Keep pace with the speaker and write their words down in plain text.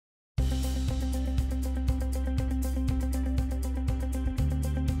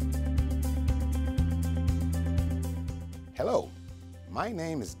Hello, my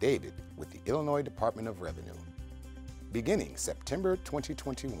name is David with the Illinois Department of Revenue. Beginning September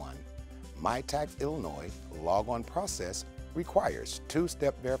 2021, MyTax Illinois logon process requires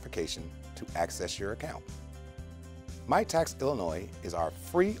two-step verification to access your account. MyTax Illinois is our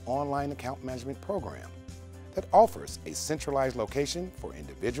free online account management program that offers a centralized location for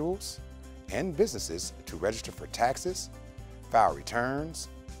individuals and businesses to register for taxes, file returns,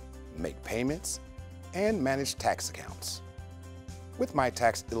 make payments, and manage tax accounts. With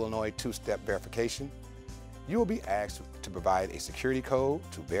MyTax Illinois two-step verification, you will be asked to provide a security code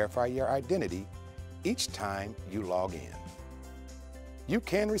to verify your identity each time you log in. You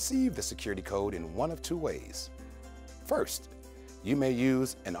can receive the security code in one of two ways. First, you may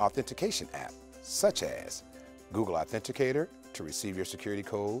use an authentication app, such as Google Authenticator, to receive your security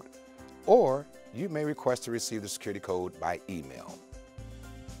code, or you may request to receive the security code by email.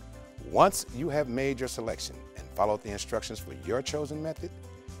 Once you have made your selection and followed the instructions for your chosen method,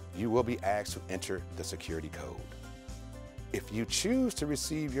 you will be asked to enter the security code. If you choose to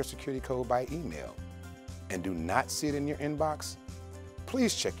receive your security code by email and do not see it in your inbox,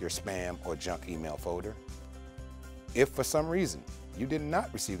 please check your spam or junk email folder. If for some reason you did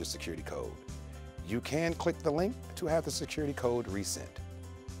not receive the security code, you can click the link to have the security code resent.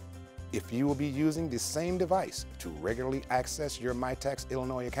 If you will be using the same device to regularly access your MyTax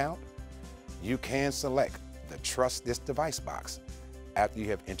Illinois account, you can select the Trust This Device box after you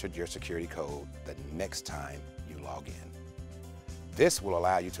have entered your security code the next time you log in. This will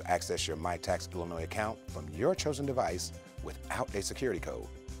allow you to access your MyTax Illinois account from your chosen device without a security code.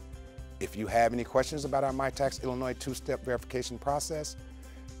 If you have any questions about our MyTax Illinois two-step verification process,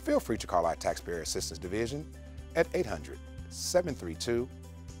 feel free to call our Taxpayer Assistance Division at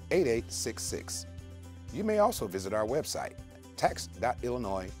 800-732-8866. You may also visit our website,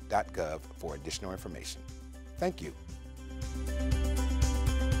 tax.illinois.gov, for additional information. Thank you.